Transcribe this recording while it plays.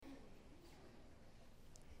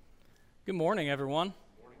Good morning, everyone.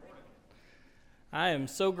 I am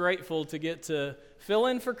so grateful to get to fill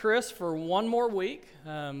in for Chris for one more week.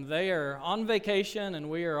 They are on vacation, and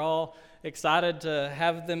we are all excited to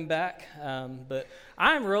have them back. But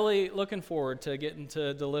I'm really looking forward to getting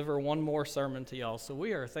to deliver one more sermon to y'all. So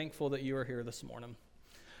we are thankful that you are here this morning.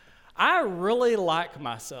 I really like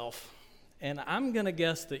myself, and I'm going to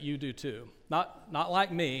guess that you do too. Not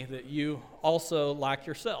like me, that you also like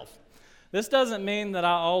yourself. This doesn't mean that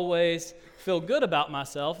I always feel good about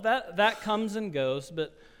myself. That comes and goes,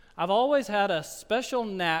 but I've always had a special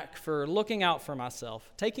knack for looking out for myself,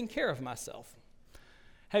 taking care of myself.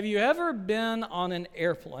 Have you ever been on an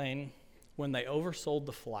airplane when they oversold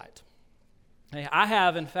the flight? Hey, I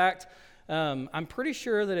have. In fact, I'm pretty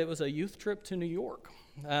sure that it was a youth trip to New York.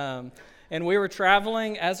 And we were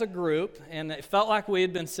traveling as a group, and it felt like we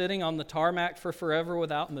had been sitting on the tarmac for forever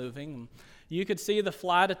without moving. You could see the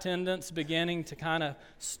flight attendants beginning to kind of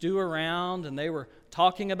stew around, and they were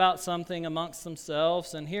talking about something amongst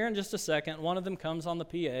themselves. And here in just a second, one of them comes on the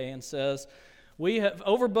PA and says, "We have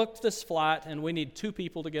overbooked this flight, and we need 2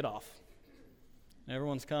 people to get off." And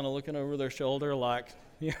everyone's kind of looking over their shoulder like,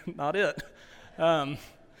 yeah, not it.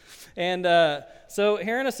 So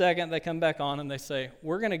here in a second, they come back on and they say,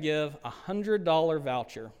 "We're going to give a $100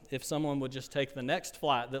 voucher if someone would just take the next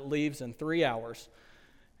flight that leaves in 3 hours."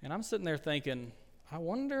 And I'm sitting there thinking, I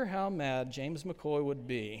wonder how mad James McCoy would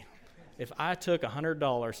be if I took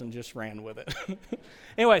 $100 and just ran with it.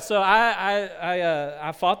 Anyway, so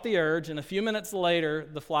I fought the urge, and a few minutes later,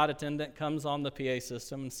 the flight attendant comes on the PA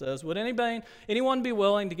system and says, "Would anyone be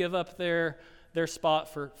willing to give up their spot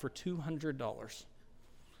for $200?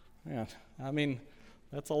 Yeah, I mean,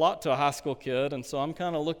 that's a lot to a high school kid, and so I'm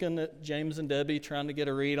kind of looking at James and Debbie trying to get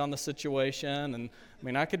a read on the situation, and I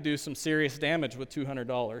mean, I could do some serious damage with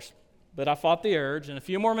 $200, but I fought the urge, and a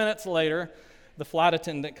few more minutes later, the flight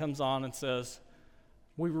attendant comes on and says,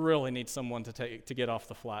 "We really need someone to get off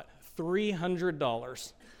the flight,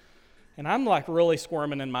 $300. And I'm like really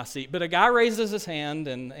squirming in my seat, but a guy raises his hand,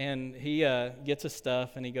 and he gets his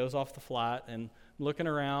stuff, and he goes off the flight, and I'm looking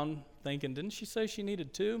around thinking, didn't she say she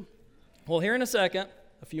needed 2? Well, here in a second,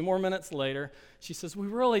 a few more minutes later, she says, "We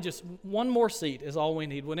really just, one more seat is all we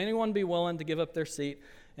need. Would anyone be willing to give up their seat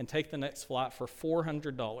and take the next flight for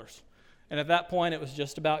 $400? And at that point, it was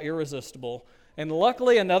just about irresistible. And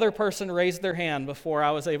luckily, another person raised their hand before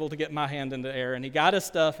I was able to get my hand in the air. And he got his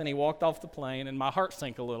stuff, and he walked off the plane, and my heart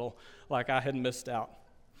sank a little, like I had missed out.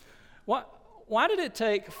 Why did it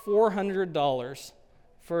take $400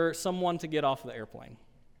 for someone to get off the airplane?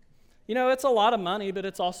 You know, it's a lot of money, but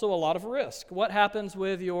it's also a lot of risk. What happens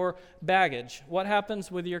with your baggage? What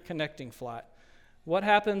happens with your connecting flight? What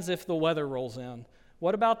happens if the weather rolls in?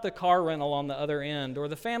 What about the car rental on the other end, or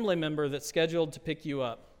the family member that's scheduled to pick you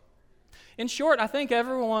up? In short, I think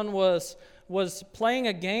everyone was playing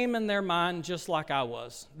a game in their mind just like I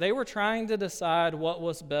was. They were trying to decide what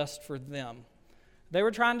was best for them. They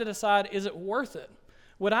were trying to decide, is it worth it?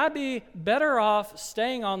 Would I be better off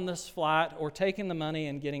staying on this flight or taking the money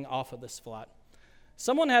and getting off of this flight?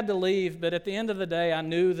 Someone had to leave, but at the end of the day, I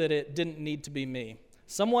knew that it didn't need to be me.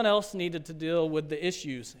 Someone else needed to deal with the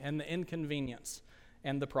issues and the inconvenience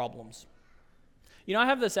and the problems. You know, I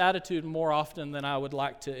have this attitude more often than I would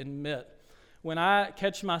like to admit. When I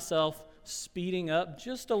catch myself speeding up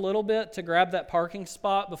just a little bit to grab that parking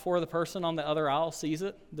spot before the person on the other aisle sees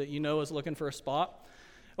it that you know is looking for a spot,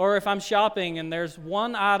 or if I'm shopping and there's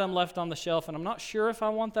one item left on the shelf and I'm not sure if I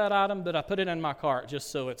want that item, but I put it in my cart just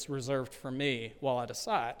so it's reserved for me while I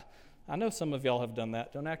decide. I know some of y'all have done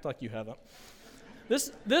that. Don't act like you haven't.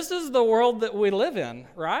 This is the world that we live in,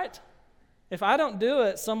 right? If I don't do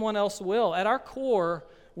it, someone else will. At our core,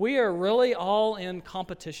 we are really all in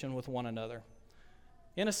competition with one another.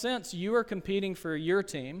 In a sense, you are competing for your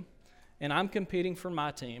team, and I'm competing for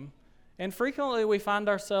my team, and frequently we find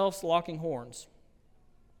ourselves locking horns.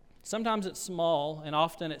 Sometimes it's small, and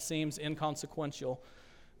often it seems inconsequential,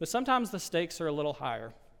 but sometimes the stakes are a little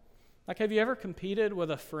higher. Like, have you ever competed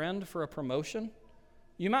with a friend for a promotion?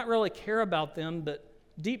 You might really care about them, but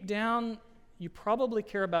deep down, you probably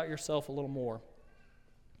care about yourself a little more.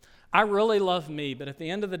 I really love me, but at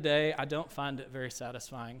the end of the day, I don't find it very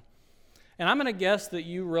satisfying. And I'm going to guess that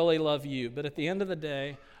you really love you, but at the end of the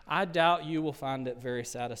day, I doubt you will find it very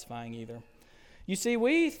satisfying either. You see,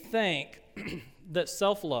 we think that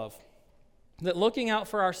self-love, that looking out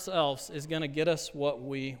for ourselves is going to get us what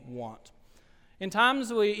we want. In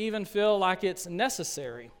times, we even feel like it's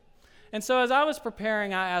necessary. And so as I was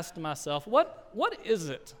preparing, I asked myself, what is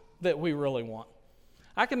it that we really want?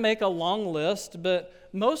 I can make a long list, but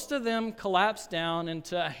most of them collapse down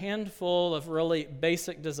into a handful of really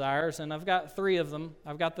basic desires, and I've got 3 of them.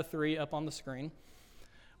 I've got the 3 up on the screen.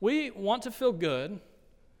 We want to feel good,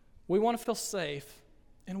 we want to feel safe,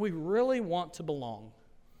 and we really want to belong.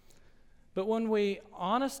 But when we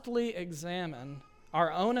honestly examine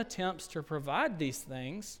our own attempts to provide these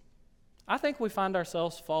things, I think we find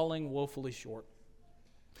ourselves falling woefully short.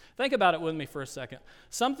 Think about it with me for a second.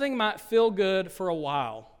 Something might feel good for a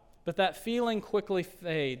while, but that feeling quickly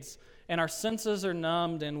fades, and our senses are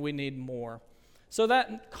numbed and we need more. So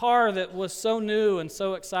that car that was so new and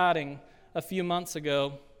so exciting a few months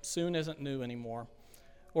ago soon isn't new anymore.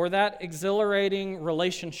 Or that exhilarating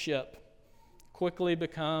relationship quickly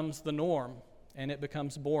becomes the norm and it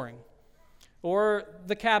becomes boring. Or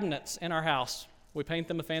the cabinets in our house. We paint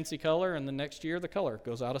them a fancy color, and the next year the color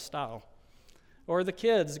goes out of style. Or the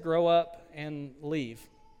kids grow up and leave.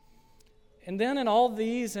 And then in all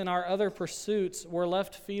these and our other pursuits, we're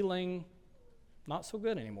left feeling not so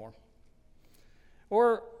good anymore.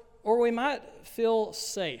 Or we might feel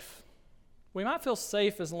safe. We might feel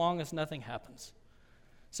safe as long as nothing happens.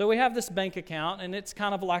 So we have this bank account, and it's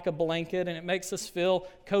kind of like a blanket, and it makes us feel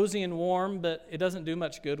cozy and warm, but it doesn't do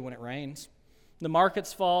much good when it rains. The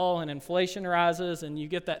markets fall, and inflation rises, and you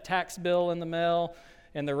get that tax bill in the mail,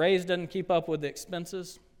 and the raise doesn't keep up with the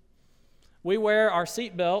expenses. We wear our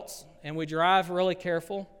seat belts, and we drive really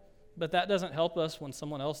careful, but that doesn't help us when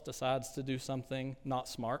someone else decides to do something not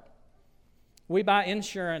smart. We buy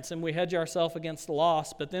insurance, and we hedge ourselves against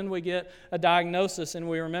loss, but then we get a diagnosis, and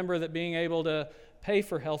we remember that being able to pay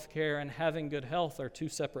for health care and having good health are 2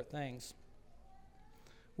 separate things.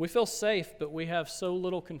 We feel safe, but we have so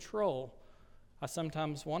little control. I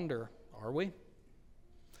sometimes wonder, are we?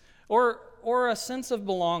 Or a sense of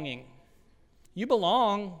belonging. You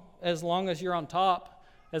belong as long as you're on top,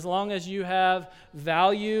 as long as you have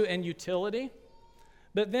value and utility.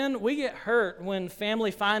 But then we get hurt when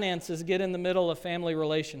family finances get in the middle of family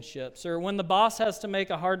relationships, or when the boss has to make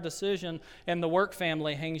a hard decision and the work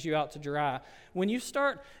family hangs you out to dry. When you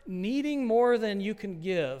start needing more than you can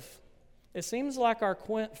give, it seems like our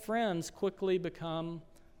friends quickly become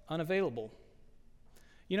unavailable.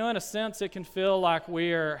 You know, in a sense, it can feel like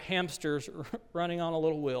we are hamsters running on a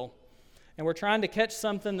little wheel, and we're trying to catch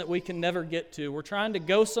something that we can never get to. We're trying to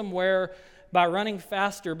go somewhere by running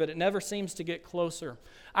faster, but it never seems to get closer.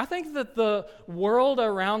 I think that the world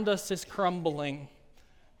around us is crumbling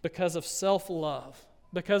because of self-love,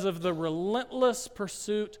 because of the relentless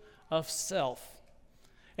pursuit of self.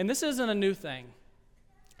 And this isn't a new thing.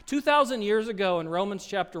 2,000 years ago in Romans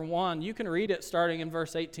chapter 1, you can read it starting in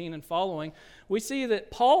verse 18 and following, we see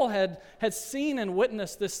that Paul had seen and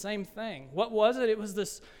witnessed this same thing. What was it? It was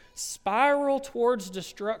this spiral towards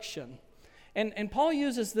destruction. And Paul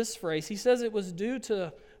uses this phrase. He says it was due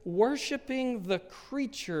to worshiping the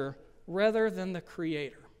creature rather than the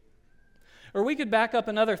creator. Or we could back up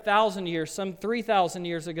another 1,000 years, some 3,000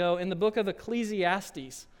 years ago, in the book of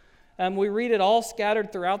Ecclesiastes. We read it all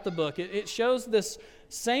scattered throughout the book. It shows this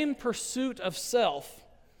same pursuit of self.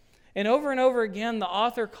 And over again, the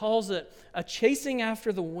author calls it a chasing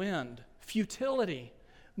after the wind, futility,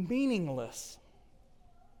 meaningless.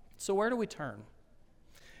 So where do we turn?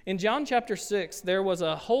 In John chapter 6, there was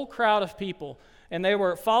a whole crowd of people, and they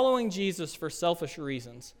were following Jesus for selfish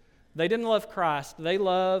reasons. They didn't love Christ. They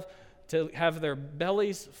loved to have their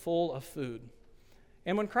bellies full of food.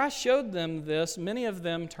 And when Christ showed them this, many of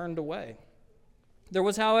them turned away. There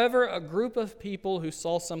was, however, a group of people who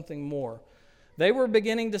saw something more. They were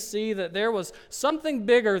beginning to see that there was something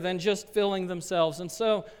bigger than just filling themselves. And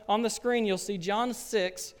so on the screen, you'll see John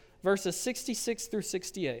 6, verses 66 through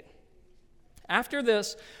 68. After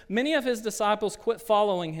this, many of his disciples quit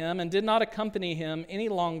following him and did not accompany him any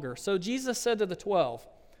longer. So Jesus said to the 12,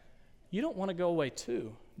 "You don't want to go away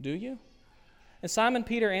too, do you?" And Simon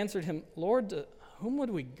Peter answered him, "Lord, to whom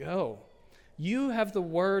would we go? You have the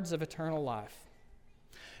words of eternal life."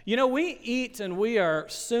 You know, we eat and we are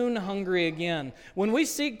soon hungry again. When we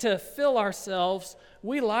seek to fill ourselves,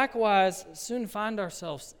 we likewise soon find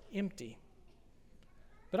ourselves empty.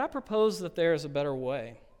 But I propose that there is a better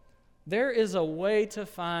way. There is a way to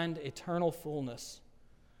find eternal fullness.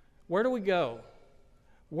 Where do we go?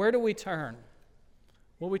 Where do we turn?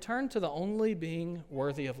 Well, we turn to the only being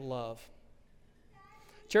worthy of love.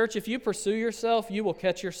 Church, if you pursue yourself, you will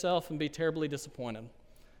catch yourself and be terribly disappointed.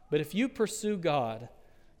 But if you pursue God,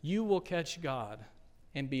 you will catch God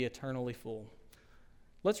and be eternally full.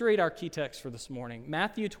 Let's read our key text for this morning.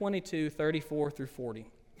 Matthew 22, 34 through 40.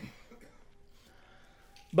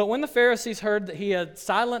 But when the Pharisees heard that he had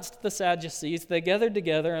silenced the Sadducees, they gathered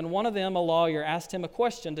together, and one of them, a lawyer, asked him a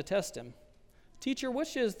question to test him. "Teacher,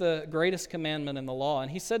 which is the greatest commandment in the law?"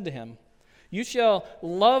 And he said to him, "You shall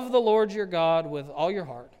love the Lord your God with all your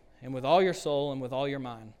heart, and with all your soul, and with all your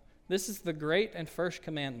mind. This is the great and first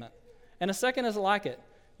commandment. And a second is like it.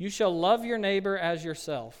 You shall love your neighbor as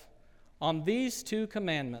yourself. On these two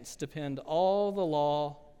commandments depend all the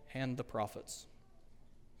law and the prophets."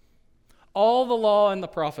 All the law and the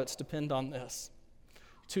prophets depend on this.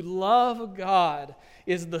 To love God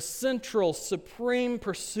is the central, supreme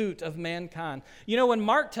pursuit of mankind. You know, when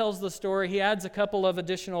Mark tells the story, he adds a couple of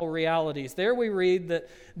additional realities. There we read that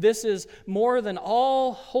this is more than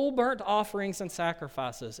all whole burnt offerings and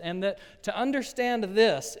sacrifices, and that to understand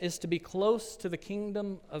this is to be close to the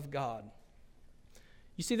kingdom of God.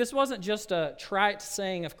 You see, this wasn't just a trite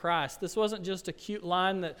saying of Christ. This wasn't just a cute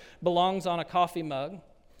line that belongs on a coffee mug.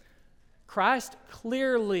 Christ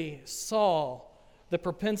clearly saw the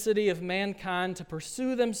propensity of mankind to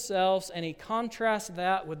pursue themselves, and he contrasts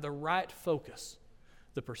that with the right focus,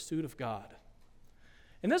 the pursuit of God.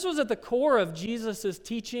 And this was at the core of Jesus'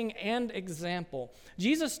 teaching and example.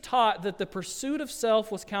 Jesus taught that the pursuit of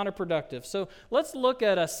self was counterproductive. So let's look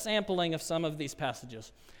at a sampling of some of these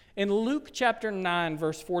passages. In Luke chapter 9,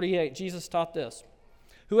 verse 48, Jesus taught this: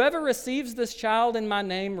 "Whoever receives this child in my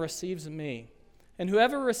name receives me, and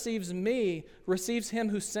whoever receives me receives him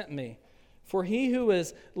who sent me. For he who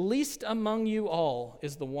is least among you all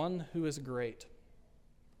is the one who is great."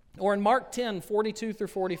 Or in Mark 10, 42 through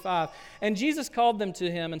 45, "And Jesus called them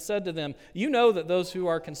to him and said to them, You know that those who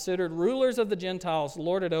are considered rulers of the Gentiles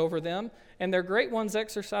lord it over them, and their great ones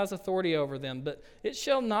exercise authority over them. But it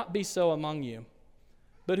shall not be so among you.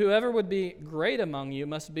 But whoever would be great among you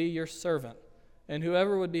must be your servant, and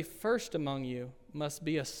whoever would be first among you must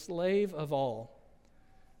be a slave of all.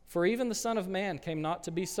 For even the Son of Man came not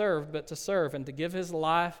to be served, but to serve, and to give his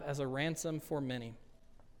life as a ransom for many."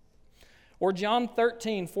 Or John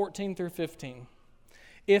 13, 14 through 15.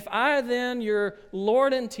 "If I then, your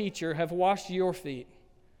Lord and teacher, have washed your feet,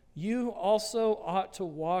 you also ought to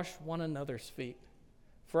wash one another's feet.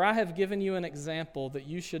 For I have given you an example that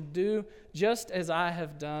you should do just as I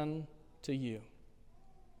have done to you."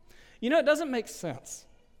 You know, it doesn't make sense.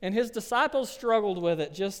 And his disciples struggled with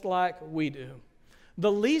it just like we do.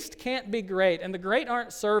 The least can't be great, and the great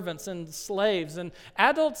aren't servants and slaves, and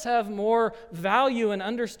adults have more value and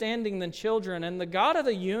understanding than children, and the God of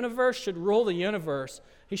the universe should rule the universe.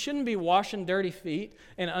 He shouldn't be washing dirty feet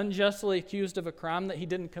and unjustly accused of a crime that he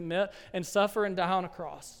didn't commit and suffer and die on a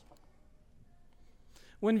cross.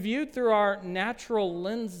 When viewed through our natural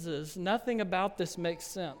lenses, nothing about this makes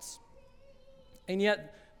sense. And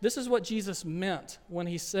yet, this is what Jesus meant when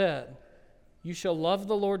he said, "You shall love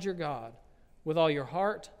the Lord your God with all your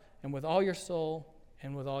heart and with all your soul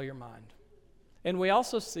and with all your mind." And we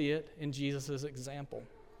also see it in Jesus' example.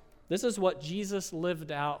 This is what Jesus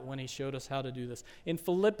lived out when he showed us how to do this. In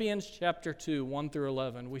Philippians chapter 2, 1 through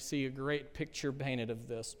 11, we see a great picture painted of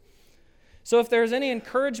this. "So if there is any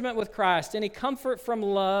encouragement with Christ, any comfort from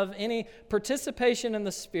love, any participation in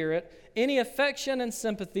the Spirit, any affection and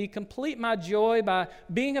sympathy, complete my joy by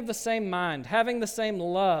being of the same mind, having the same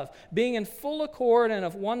love, being in full accord and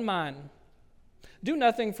of one mind. Do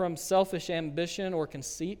nothing from selfish ambition or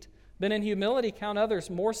conceit, but in humility count others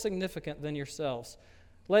more significant than yourselves.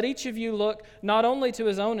 Let each of you look not only to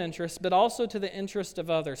his own interest, but also to the interest of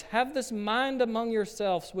others. Have this mind among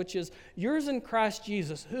yourselves, which is yours in Christ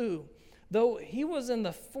Jesus, who, though he was in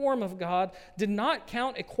the form of God, did not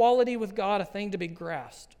count equality with God a thing to be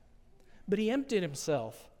grasped, but he emptied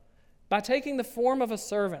himself by taking the form of a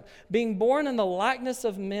servant. Being born in the likeness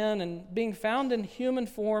of men and being found in human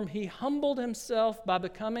form, he humbled himself by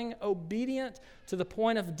becoming obedient to the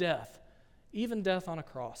point of death, even death on a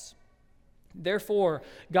cross. Therefore,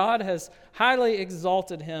 God has highly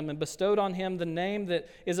exalted him and bestowed on him the name that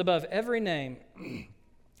is above every name,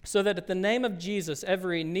 so that at the name of Jesus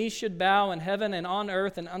every knee should bow in heaven and on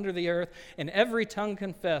earth and under the earth, and every tongue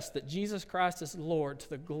confess that Jesus Christ is Lord, to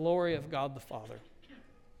the glory of God the Father."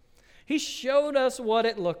 He showed us what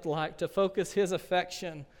it looked like to focus his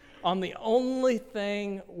affection on the only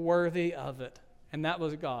thing worthy of it, and that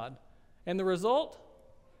was God. And the result?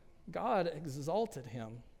 God exalted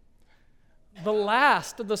him. The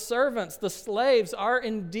last, the servants, the slaves, are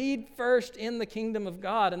indeed first in the kingdom of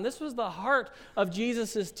God. And this was the heart of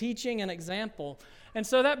Jesus' teaching and example. And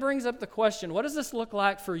so that brings up the question, what does this look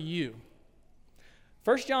like for you?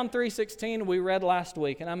 1 John 3:16 we read last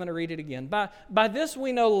week, and I'm going to read it again. By this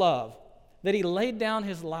we know love, that he laid down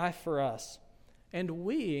his life for us, and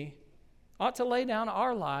we ought to lay down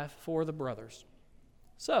our life for the brothers.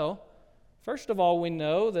 So, first of all, we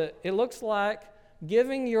know that it looks like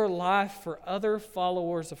giving your life for other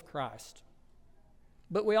followers of Christ.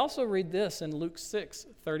 But we also read this in Luke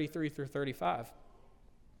 6:33 through 35.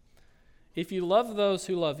 If you love those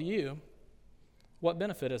who love you, what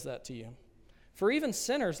benefit is that to you? For even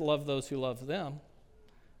sinners love those who love them.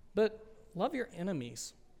 But love your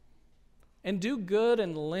enemies and do good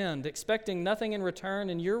and lend, expecting nothing in return,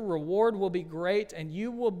 and your reward will be great, and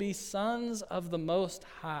you will be sons of the Most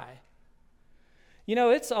High. You know,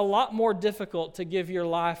 it's a lot more difficult to give your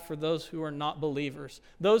life for those who are not believers,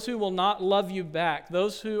 those who will not love you back,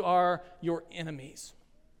 those who are your enemies.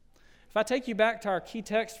 If I take you back to our key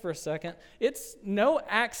text for a second, it's no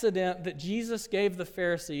accident that Jesus gave the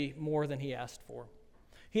Pharisee more than he asked for.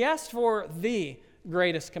 He asked for the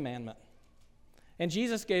greatest commandment, and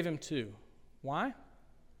Jesus gave him two. Why?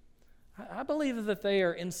 I believe that they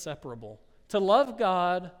are inseparable. To love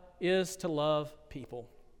God is to love people.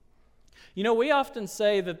 You know, we often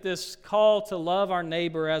say that this call to love our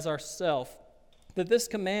neighbor as ourself, that this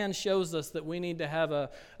command shows us that we need to have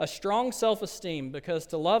a strong self-esteem, because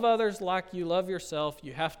to love others like you love yourself,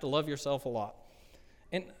 you have to love yourself a lot.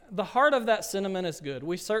 And the heart of that sentiment is good.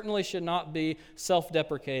 We certainly should not be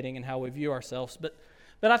self-deprecating in how we view ourselves, but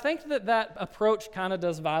I think that approach kind of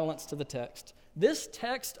does violence to the text. This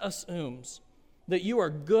text assumes that you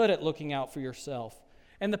are good at looking out for yourself.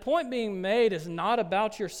 And the point being made is not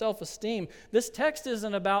about your self-esteem. This text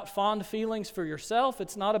isn't about fond feelings for yourself.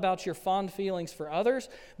 It's not about your fond feelings for others.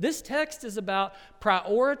 This text is about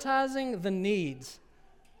prioritizing the needs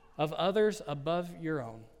of others above your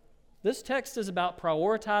own. This text is about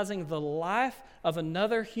prioritizing the life of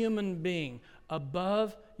another human being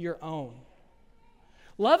above your own.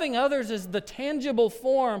 Loving others is the tangible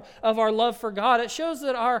form of our love for God. It shows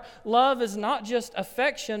that our love is not just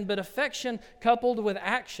affection, but affection coupled with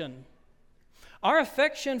action. Our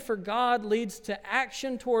affection for God leads to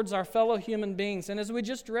action towards our fellow human beings. And as we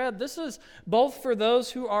just read, this is both for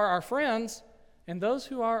those who are our friends and those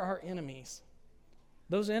who are our enemies.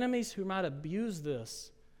 Those enemies who might abuse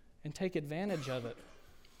this and take advantage of it.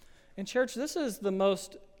 And church, this is the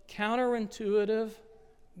most counterintuitive,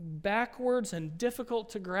 backwards, and difficult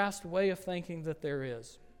to grasp way of thinking that there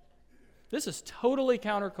is. This is totally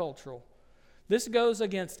countercultural. This goes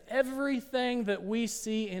against everything that we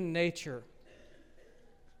see in nature.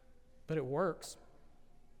 But it works.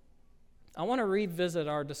 I want to revisit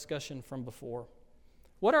our discussion from before.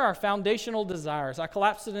 What are our foundational desires? I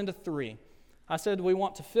collapsed it into three. I said we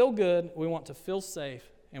want to feel good, we want to feel safe,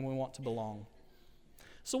 and we want to belong.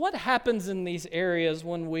 So what happens in these areas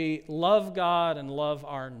when we love God and love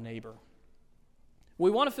our neighbor?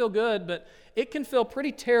 We want to feel good, but it can feel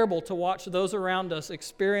pretty terrible to watch those around us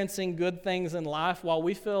experiencing good things in life while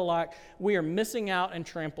we feel like we are missing out and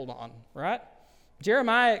trampled on, right?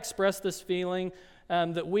 Jeremiah expressed this feeling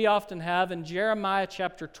that we often have in Jeremiah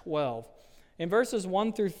chapter 12. In verses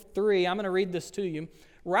 1 through 3, I'm going to read this to you.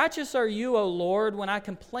 Righteous are you, O Lord, when I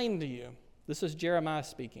complain to you. This is Jeremiah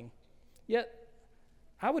speaking. Yet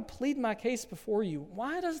I would plead my case before you.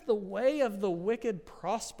 Why does the way of the wicked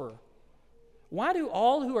prosper? Why do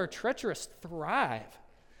all who are treacherous thrive?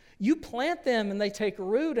 You plant them and they take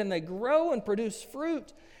root and they grow and produce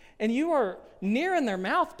fruit. And you are near in their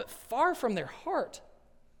mouth but far from their heart.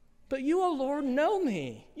 But you, O Lord, know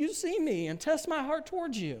me. You see me and test my heart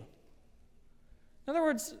towards you. In other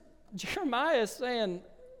words, Jeremiah is saying,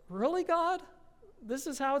 really, God? This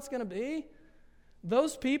is how it's going to be?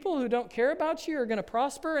 Those people who don't care about you are going to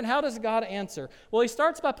prosper? And how does God answer? Well, he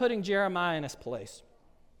starts by putting Jeremiah in his place.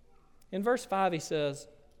 In verse 5, he says,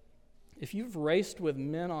 if you've raced with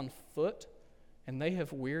men on foot and they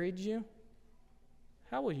have wearied you,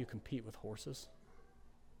 how will you compete with horses?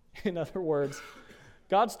 In other words,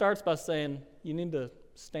 God starts by saying, you need to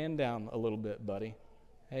stand down a little bit, buddy.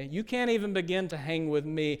 Hey, you can't even begin to hang with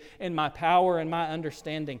me in my power and my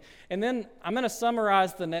understanding. And then I'm going to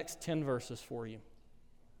summarize the next 10 verses for you.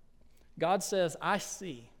 God says, I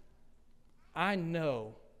see, I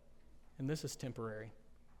know, and this is temporary.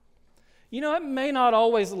 You know, it may not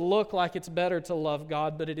always look like it's better to love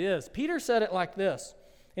God, but it is. Peter said it like this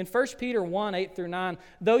in 1 Peter 1, 8 through 9.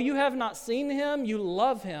 Though you have not seen him, you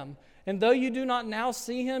love him. And though you do not now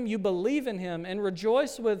see him, you believe in him and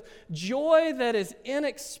rejoice with joy that is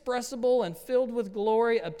inexpressible and filled with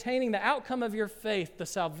glory, obtaining the outcome of your faith, the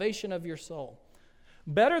salvation of your soul.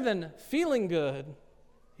 Better than feeling good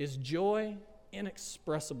is joy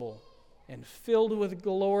inexpressible and filled with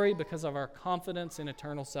glory because of our confidence in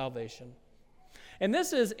eternal salvation. And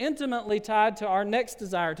this is intimately tied to our next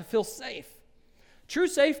desire, to feel safe. True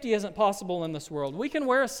safety isn't possible in this world. We can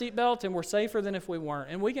wear a seatbelt and we're safer than if we weren't.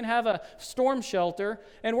 And we can have a storm shelter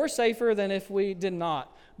and we're safer than if we did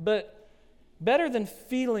not. But better than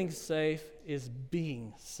feeling safe is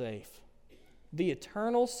being safe. the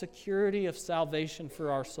eternal security of salvation for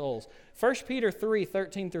our souls. 1 Peter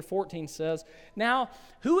 3:13-14 says, "Now,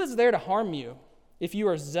 who is there to harm you if you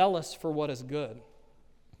are zealous for what is good?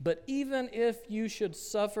 But even if you should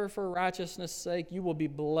suffer for righteousness' sake, you will be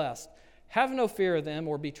blessed. Have no fear of them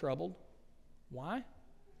or be troubled." Why?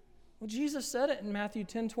 Well, Jesus said it in Matthew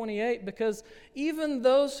 10:28, because even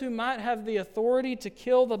those who might have the authority to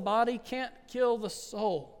kill the body can't kill the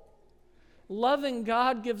soul. Loving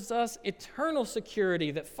God gives us eternal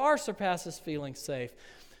security that far surpasses feeling safe.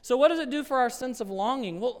 So what does it do for our sense of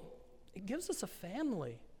longing? Well, it gives us a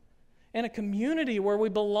family and a community where we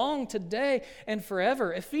belong today and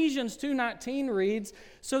forever. Ephesians 2:19 reads,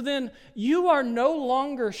 "So then you are no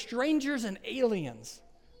longer strangers and aliens,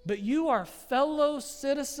 but you are fellow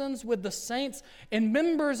citizens with the saints and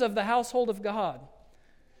members of the household of God."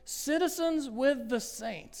 Citizens with the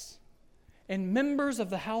saints and members of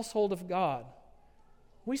the household of God.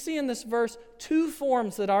 We see in this verse two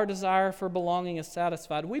forms that our desire for belonging is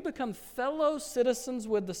satisfied. We become fellow citizens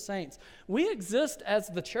with the saints. We exist as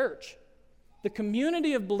the church, the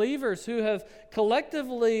community of believers who have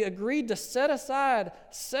collectively agreed to set aside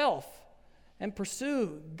self and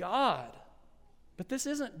pursue God. But this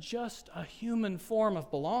isn't just a human form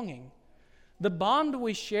of belonging. The bond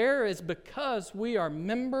we share is because we are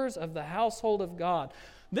members of the household of God.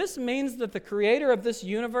 This means that the creator of this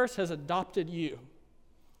universe has adopted you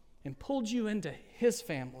and pulled you into his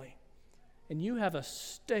family, and you have a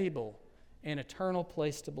stable and eternal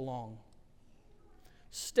place to belong.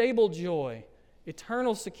 Stable joy,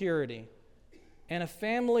 eternal security, and a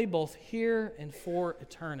family both here and for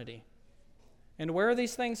eternity. And where are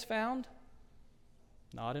these things found?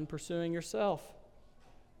 Not in pursuing yourself.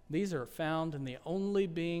 These are found in the only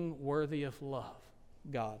being worthy of love,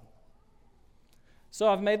 God. So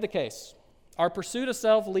I've made the case. Our pursuit of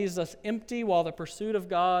self leaves us empty, while the pursuit of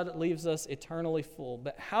God leaves us eternally full.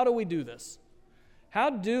 But how do we do this? How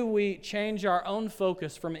do we change our own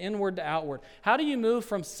focus from inward to outward? How do you move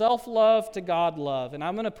from self-love to God-love? And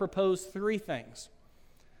I'm going to propose three things.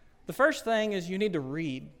 The first thing is you need to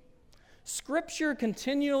read. Scripture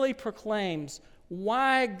continually proclaims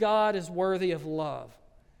why God is worthy of love.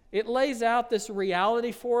 It lays out this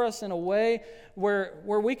reality for us in a way where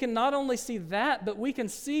we can not only see that, but we can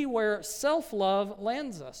see where self-love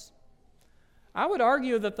lands us. I would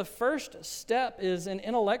argue that the first step is an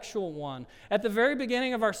intellectual one. At the very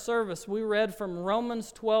beginning of our service, we read from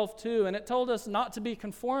Romans 12:2, and it told us not to be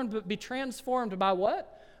conformed, but be transformed by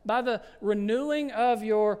what? By the renewing of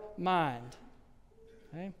your mind.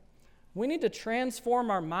 Okay? We need to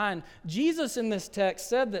transform our mind. Jesus in this text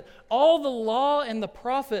said that all the law and the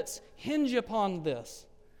prophets hinge upon this.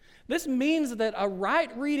 This means that a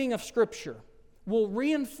right reading of Scripture will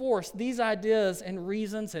reinforce these ideas and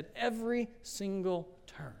reasons at every single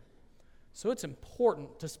turn. So it's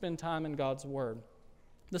important to spend time in God's Word.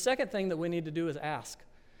 The second thing that we need to do is ask.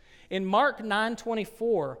 In Mark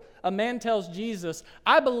 9:24, a man tells Jesus,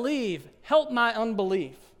 "I believe, help my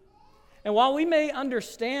unbelief." And while we may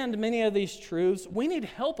understand many of these truths, we need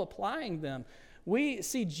help applying them. We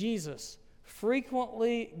see Jesus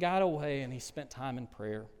frequently got away and he spent time in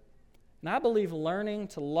prayer. And I believe learning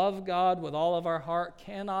to love God with all of our heart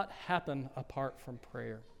cannot happen apart from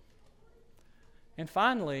prayer. And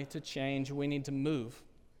finally, to change, we need to move.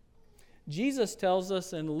 Jesus tells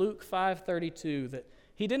us in Luke 5:32 that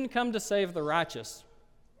he didn't come to save the righteous,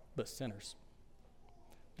 but sinners.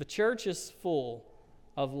 The church is full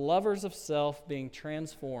of lovers of self being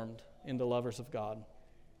transformed into lovers of God.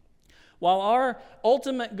 While our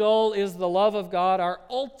ultimate goal is the love of God, our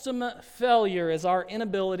ultimate failure is our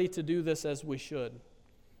inability to do this as we should.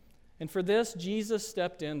 And for this, Jesus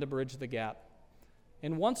stepped in to bridge the gap.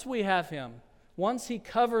 And once we have him, once he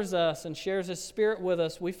covers us and shares his Spirit with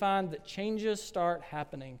us, we find that changes start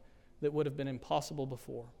happening that would have been impossible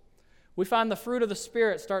before. We find the fruit of the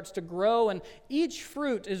Spirit starts to grow, and each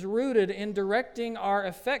fruit is rooted in directing our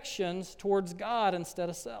affections towards God instead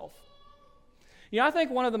of self. You know, I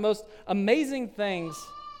think one of the most amazing things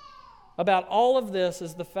about all of this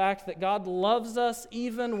is the fact that God loves us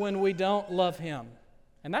even when we don't love him.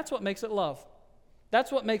 And that's what makes it love.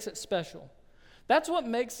 That's what makes it special. That's what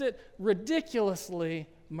makes it ridiculously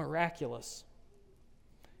miraculous.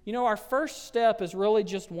 You know, our first step is really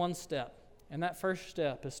just one step. And that first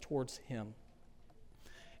step is towards him.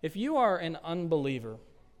 If you are an unbeliever,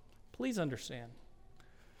 please understand.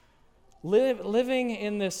 Living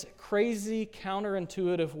in this crazy,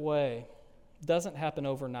 counterintuitive way doesn't happen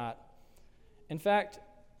overnight. In fact,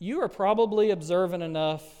 you are probably observant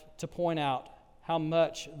enough to point out how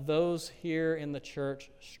much those here in the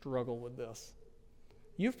church struggle with this.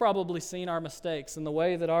 You've probably seen our mistakes and the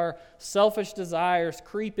way that our selfish desires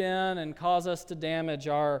creep in and cause us to damage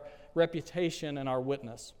our reputation and our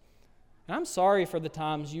witness. And I'm sorry for the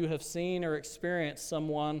times you have seen or experienced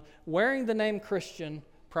someone wearing the name Christian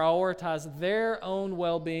prioritize their own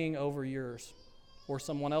well-being over yours or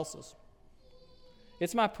someone else's.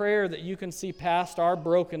 It's my prayer that you can see past our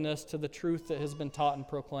brokenness to the truth that has been taught and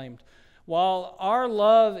proclaimed. While our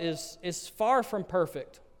love is far from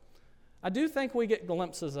perfect, I do think we get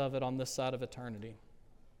glimpses of it on this side of eternity.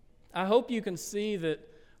 I hope you can see that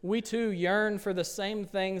we too yearn for the same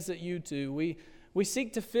things that you do. We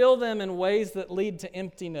seek to fill them in ways that lead to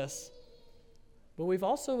emptiness, but we've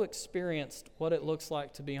also experienced what it looks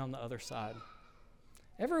like to be on the other side.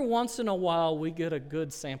 Every once in a while, we get a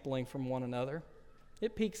good sampling from one another.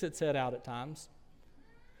 It peeks its head out at times.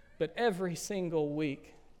 But every single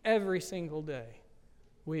week, every single day,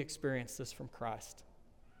 we experience this from Christ.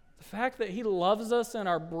 The fact that He loves us in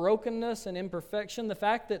our brokenness and imperfection, the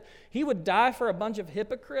fact that He would die for a bunch of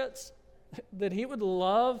hypocrites, that He would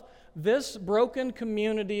love this broken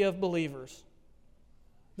community of believers,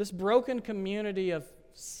 this broken community of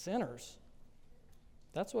sinners.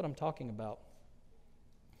 That's what I'm talking about.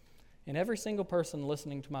 And every single person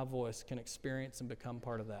listening to my voice can experience and become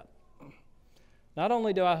part of that. Not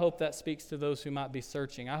only do I hope that speaks to those who might be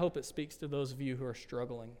searching, I hope it speaks to those of you who are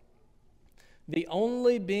struggling. The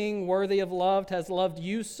only being worthy of love has loved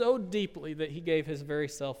you so deeply that He gave His very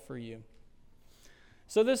self for you.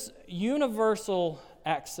 So this universal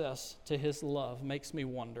access to His love makes me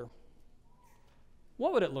wonder,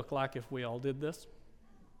 what would it look like if we all did this?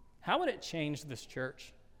 How would it change this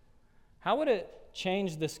church? How would it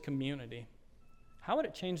change this community? How would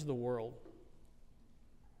it change the world?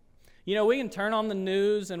 You know, we can turn on the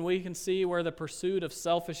news and we can see where the pursuit of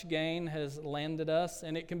selfish gain has landed us,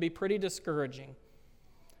 and it can be pretty discouraging.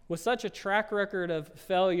 With such a track record of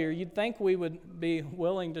failure, you'd think we would be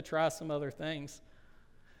willing to try some other things.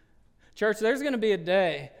 Church, there's going to be a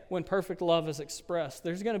day when perfect love is expressed.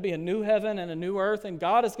 There's going to be a new heaven and a new earth, and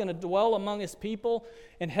God is going to dwell among His people,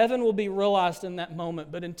 and heaven will be realized in that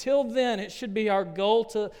moment. But until then, it should be our goal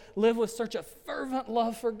to live with such a fervent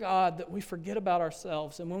love for God that we forget about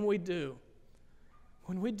ourselves. And when we do,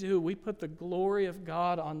 we put the glory of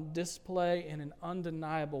God on display in an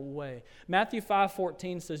undeniable way. Matthew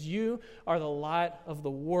 5:14 says, "You are the light of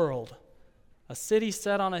the world. A city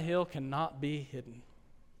set on a hill cannot be hidden."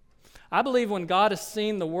 I believe when God has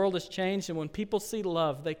seen the world has changed, and when people see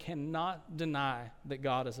love, they cannot deny that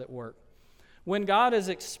God is at work. When God is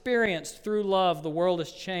experienced through love, the world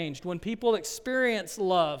has changed. When people experience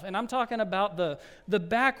love, and I'm talking about the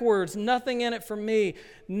backwards, nothing in it for me,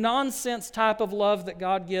 nonsense type of love that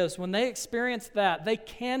God gives, when they experience that, they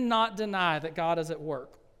cannot deny that God is at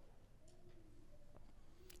work.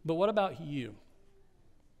 But what about you?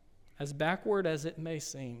 As backward as it may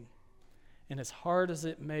seem, and as hard as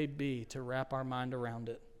it may be to wrap our mind around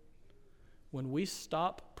it, when we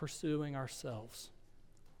stop pursuing ourselves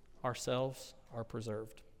are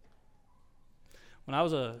preserved. When I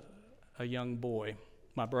was a young boy,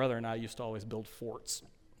 my brother and I used to always build forts.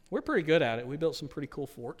 We're pretty good at it. We built some pretty cool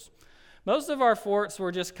forts. Most of our forts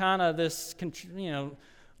were just kind of this,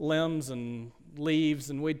 limbs and leaves,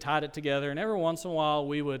 and we'd tied it together, and every once in a while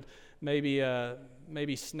we would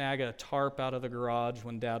maybe snag a tarp out of the garage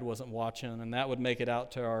when Dad wasn't watching, and that would make it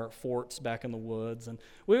out to our forts back in the woods. And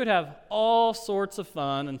we would have all sorts of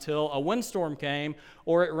fun until a windstorm came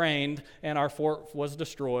or it rained and our fort was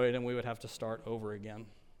destroyed and we would have to start over again.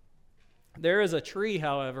 There is a tree,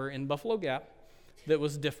 however, in Buffalo Gap that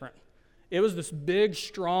was different. It was this big,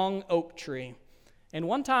 strong oak tree. And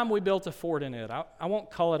one time we built a fort in it. I won't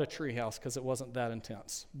call it a tree house because it wasn't that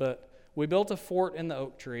intense, but we built a fort in the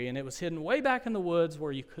oak tree, and it was hidden way back in the woods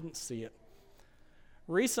where you couldn't see it.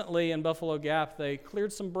 Recently in Buffalo Gap, they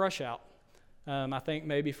cleared some brush out, I think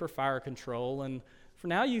maybe for fire control, and for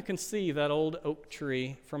now you can see that old oak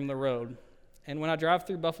tree from the road. And when I drive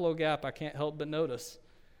through Buffalo Gap, I can't help but notice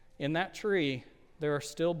in that tree there are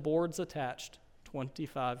still boards attached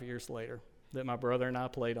 25 years later that my brother and I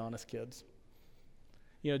played on as kids.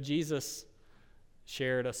 You know, Jesus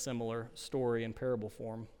shared a similar story in parable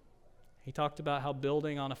form. He talked about how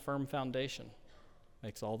building on a firm foundation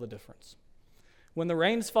makes all the difference. When the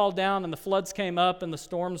rains fall down and the floods came up and the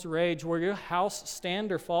storms rage, will your house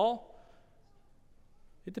stand or fall?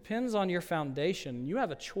 It depends on your foundation. You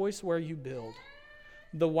have a choice where you build.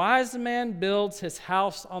 The wise man builds his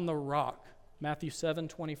house on the rock, Matthew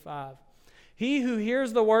 7:25. He who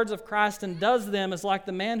hears the words of Christ and does them is like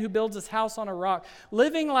the man who builds his house on a rock.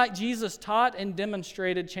 Living like Jesus taught and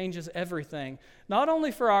demonstrated changes everything, not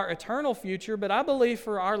only for our eternal future, but I believe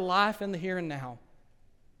for our life in the here and now.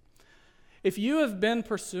 If you have been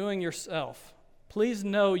pursuing yourself, please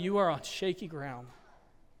know you are on shaky ground.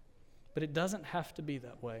 But it doesn't have to be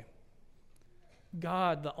that way.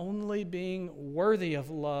 God, the only being worthy of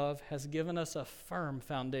love, has given us a firm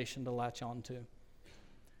foundation to latch on to.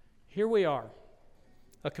 Here we are,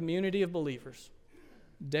 a community of believers,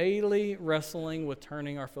 daily wrestling with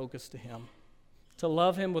turning our focus to Him, to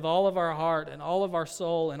love Him with all of our heart and all of our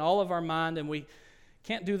soul and all of our mind, and we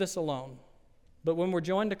can't do this alone. But when we're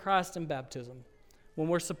joined to Christ in baptism, when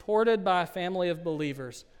we're supported by a family of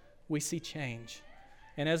believers, we see change.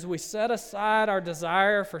 And as we set aside our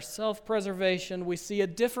desire for self-preservation, we see a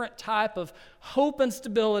different type of hope and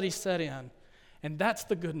stability set in. And that's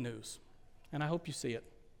the good news. And I hope you see it.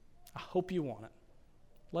 I hope you want it.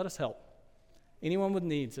 Let us help. Anyone with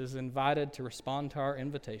needs is invited to respond to our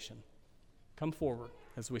invitation. Come forward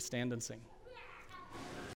as we stand and sing.